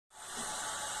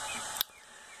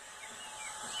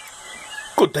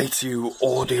Good day to you,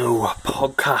 audio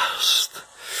podcast.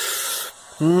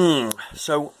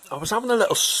 So I was having a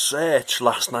little search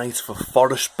last night for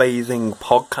forest bathing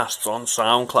podcasts on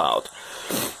SoundCloud,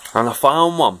 and I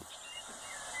found one.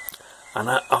 And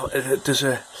there's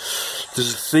a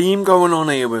theme going on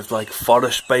here with like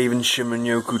forest bathing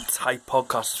Shinrin-yoku type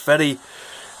podcasts. It's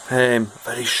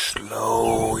very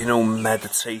slow,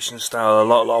 meditation style. A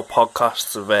lot of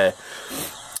podcasts of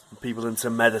people into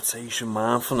meditation,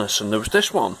 mindfulness, and there was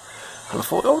this one, and I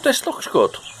thought, oh, this looks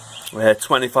good.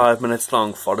 25 minutes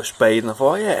long, forest bathing. I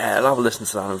thought, yeah, I'll have a listen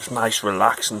to that. It was nice,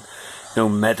 relaxing,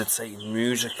 meditating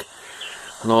music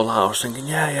and all that. I was thinking,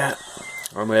 yeah.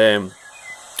 And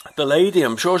the lady,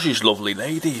 I'm sure she's a lovely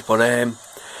lady, but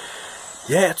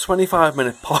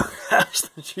 25-minute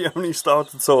podcast. She only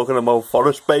started talking about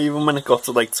forest bathing when it got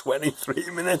to like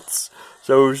 23 minutes.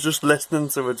 So I was just listening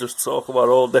to her just talk about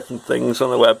all different things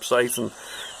on the website and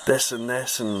this,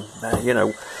 and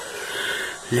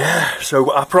yeah.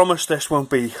 So I promise this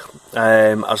won't be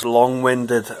as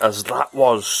long-winded as that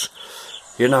was.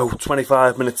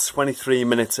 25 minutes, 23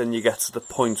 minutes, and you get to the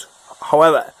point.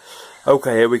 However,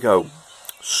 okay, here we go.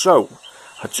 So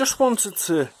I just wanted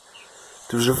to.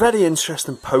 There was a very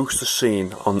interesting post I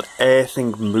seen on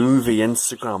Earthing Movie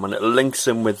Instagram, and it links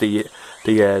in with the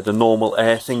normal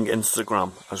Earthing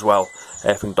Instagram as well,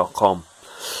 earthing.com.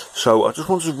 So I just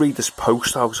wanted to read this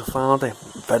post out. I found it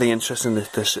very interesting,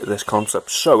 this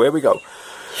concept. So here we go.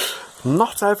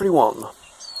 Not everyone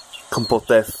can put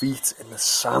their feet in the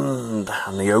sand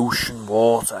and the ocean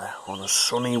water on a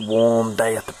sunny, warm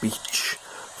day at the beach.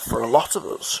 For a lot of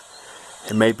us,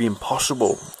 it may be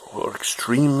impossible or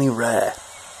extremely rare.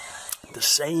 The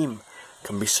same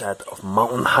can be said of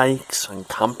mountain hikes and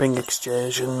camping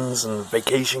excursions and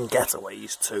vacation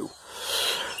getaways too.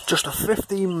 Just a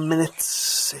 15 minutes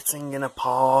sitting in a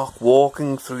park,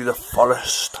 walking through the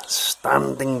forest,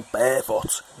 standing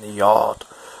barefoot in the yard,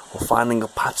 or finding a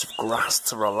patch of grass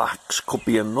to relax could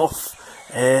be enough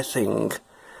earthing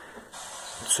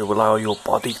to allow your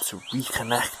body to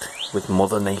reconnect with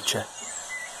Mother Nature.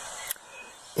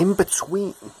 In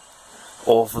between,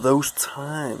 or for those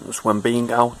times when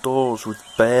being outdoors with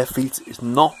bare feet is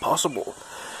not possible,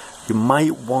 you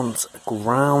might want a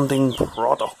grounding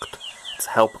product to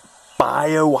help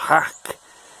BioHack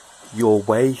your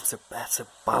way to better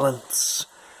balance.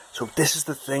 So this is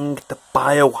the thing, the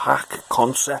BioHack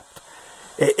concept.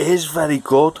 It is very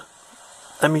good.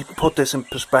 Let me put this in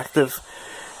perspective.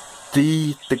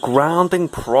 The grounding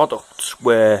products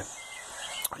where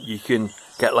you can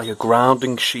get like a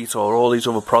grounding sheet or all these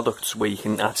other products where you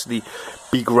can actually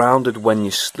be grounded when you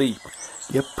sleep,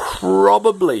 you're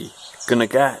probably going to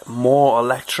get more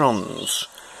electrons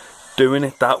doing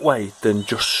it that way than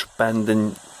just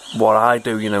spending what I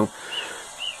do, an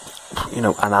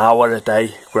hour a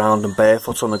day grounding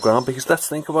barefoot on the ground. Because let's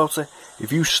think about it.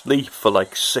 If you sleep for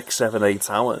like 6, 7,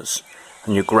 8 hours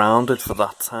and you're grounded for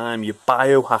that time, you're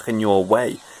biohacking your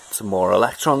way to more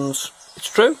electrons.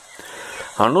 It's true.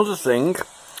 Another thing,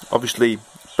 obviously,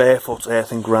 barefoot,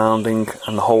 earthing, grounding,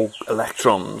 and the whole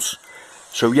electrons.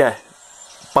 So yeah,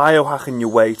 biohacking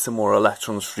your way to more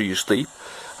electrons through your sleep.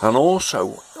 And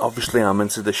also, obviously, I'm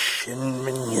into the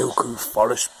Shinrin-yoku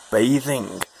forest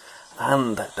bathing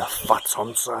and the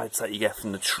phytoncides that you get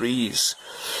from the trees.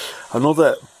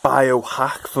 Another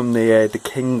biohack from the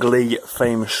King Lee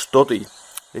famous study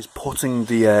is putting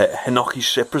the hinoki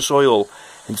cypress oil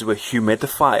into a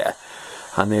humidifier.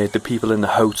 And the people in the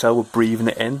hotel were breathing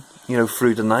it in,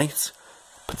 through the night.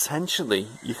 Potentially,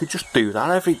 you could just do that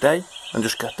every day and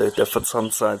just get the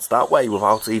phytoncides that way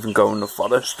without even going to the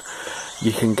forest.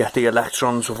 You can get the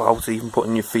electrons without even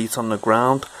putting your feet on the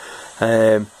ground.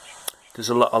 There's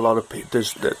a lot of people.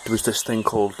 There was this thing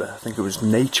called, I think it was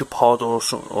NaturePod or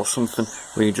something,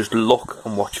 where you just look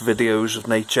and watch videos of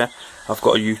nature. I've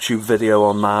got a YouTube video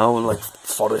on now, like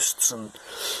forests and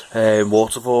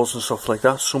waterfalls and stuff like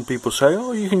that. Some people say,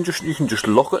 oh, you can just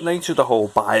look at nature, the whole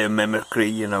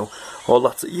biomimicry, all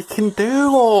that. You can do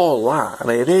all that, and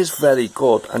it is very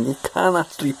good, and you can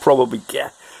actually probably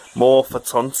get more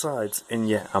phytoncides in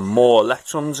you and more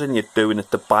electrons in you doing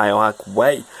it the biohack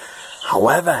way.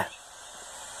 However,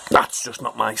 that's just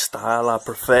not my style. I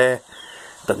prefer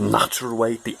the natural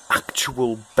way, the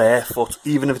actual barefoot,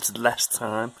 even if it's less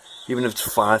time, even if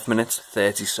it's 5 minutes,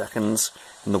 30 seconds.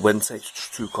 In the winter, it's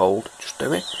just too cold. Just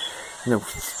do it.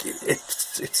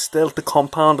 It's still the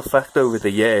compound effect over the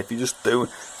year. If you just do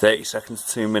 30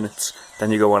 seconds, 2 minutes,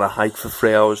 then you go on a hike for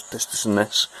 3 hours, this and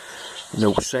this.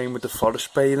 Same with the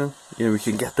forest bathing. You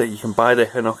can buy the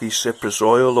hinoki cypress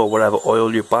oil or whatever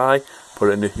oil you buy, put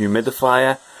it in a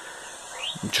humidifier.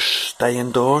 and just stay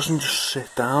indoors and just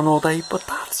sit down all day. But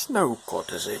that's no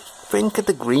good, is it? Think of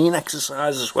the green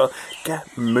exercise as well.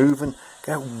 Get moving,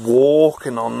 get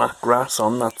walking on that grass,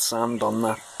 on that sand, on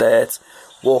that dirt,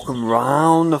 walking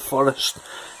round the forest,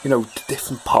 you know, to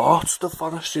different parts of the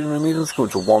forest, you know what I mean? Don't just go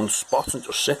to one spot and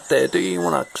just sit there, do you? You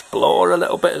want to explore a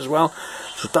little bit as well.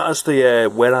 So that is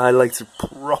the where I like to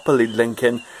properly link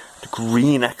in the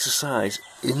green exercise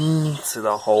into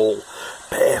the whole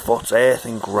barefoot,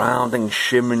 earthing, grounding,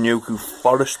 Shinrin-yoku,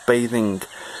 forest bathing.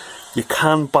 You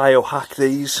can biohack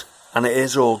these, and it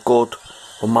is all good,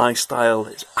 but my style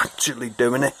is actually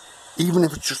doing it. Even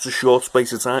if it's just a short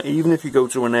space of time, even if you go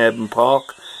to an urban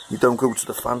park, you don't go to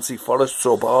the fancy forests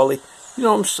or Bali, you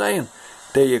know what I'm saying?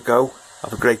 There you go.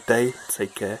 Have a great day.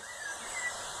 Take care.